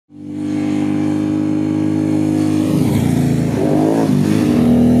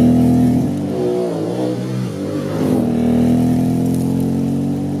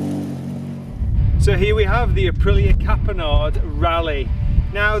have the Aprilia Caponord Rally.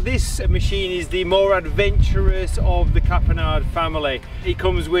 Now this machine is the more adventurous of the Caponord family. It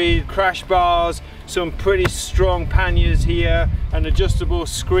comes with crash bars, some pretty strong panniers here, an adjustable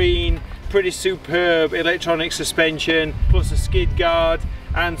screen, pretty superb electronic suspension, plus a skid guard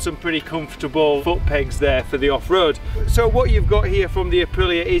and some pretty comfortable foot pegs there for the off-road. So what you've got here from the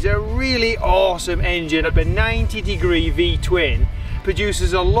Aprilia is a really awesome engine, a 90-degree V-twin.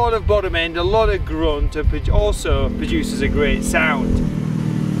 Produces a lot of bottom end, a lot of grunt, and also produces a great sound.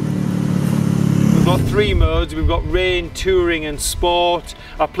 We've got three modes. We've got rain, touring and sport.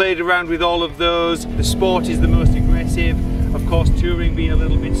 I played around with all of those. The sport is the most aggressive, of course touring being a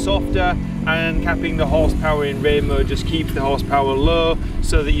little bit softer, and capping the horsepower in rain mode just keeps the horsepower low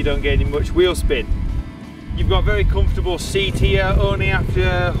so that you don't get any much wheel spin. You've got a very comfortable seat here. Only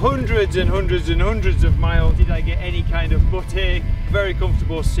after hundreds and hundreds and hundreds of miles did I get any kind of butt ache. Very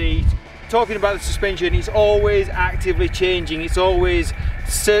comfortable seat. Talking about the suspension, it's always actively changing. It's always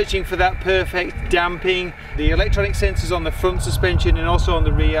searching for that perfect damping. The electronic sensors on the front suspension and also on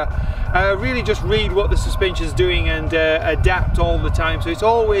the rear really just read what the suspension's doing and adapt all the time. So it's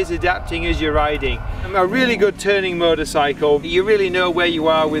always adapting as you're riding. A really good turning motorcycle. You really know where you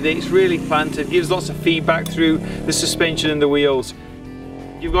are with it. It's really planted, gives lots of feedback through the suspension and the wheels.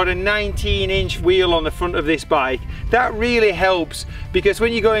 You've got a 19-inch wheel on the front of this bike. That really helps because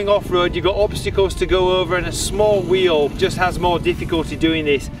when you're going off-road, you've got obstacles to go over and a small wheel just has more difficulty doing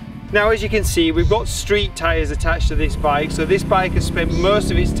this. Now, as you can see, we've got street tyres attached to this bike, so this bike has spent most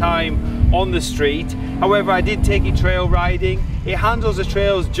of its time on the street. However, I did take it trail riding. It handles the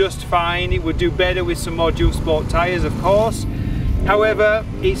trails just fine. It would do better with some more dual sport tyres, of course. However,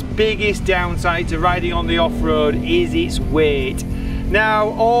 its biggest downside to riding on the off-road is its weight. Now,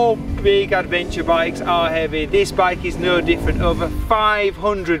 all big adventure bikes are heavy. This bike is no different, over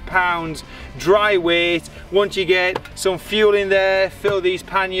 500 pounds dry weight. Once you get some fuel in there, fill these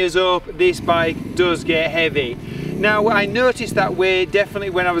panniers up, this bike does get heavy. Now, I noticed that weight definitely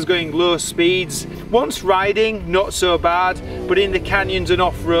when I was going low speeds. Once riding, not so bad, but in the canyons and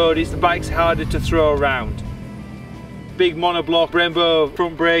off-road, the bike's harder to throw around. Big monoblock Brembo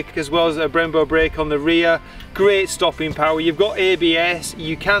front brake as well as a Brembo brake on the rear. Great stopping power. You've got ABS,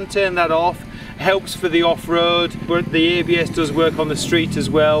 you can turn that off, helps for the off-road, but the ABS does work on the street as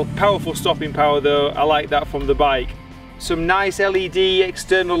well. Powerful stopping power though, I like that from the bike. Some nice LED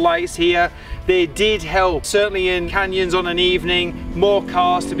external lights here. They did help, certainly in canyons on an evening, more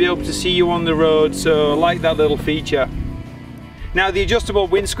cars to be able to see you on the road, so I like that little feature. Now, the adjustable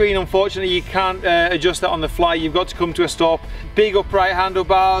windscreen, unfortunately you can't adjust that on the fly. You've got to come to a stop. Big upright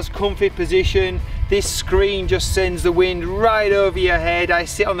handlebars, comfy position. This screen just sends the wind right over your head. I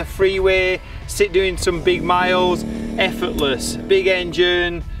sit on the freeway, sit doing some big miles, effortless. Big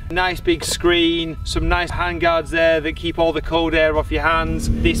engine, nice big screen, some nice handguards there that keep all the cold air off your hands.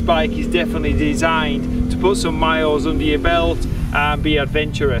 This bike is definitely designed to put some miles under your belt and be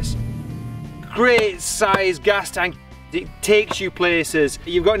adventurous. Great size gas tank. It takes you places.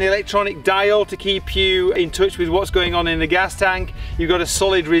 You've got an electronic dial to keep you in touch with what's going on in the gas tank. You've got a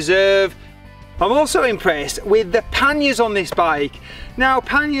solid reserve. I'm also impressed with the panniers on this bike. Now,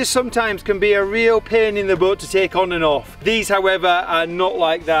 panniers sometimes can be a real pain in the butt to take on and off. These, however, are not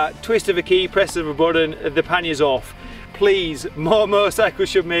like that. Twist of a key, press of a button, the panniers off. Please, more motorcycles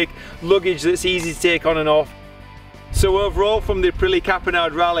should make luggage that's easy to take on and off. So overall, from the Aprilia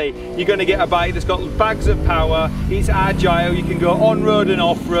Caponord Rally, you're going to get a bike that's got bags of power, it's agile, you can go on-road and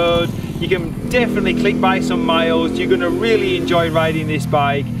off-road, you can definitely click by some miles, you're going to really enjoy riding this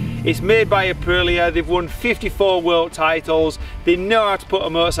bike. It's made by Aprilia, they've won 54 world titles, they know how to put a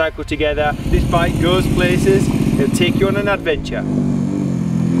motorcycle together. This bike goes places, it'll take you on an adventure.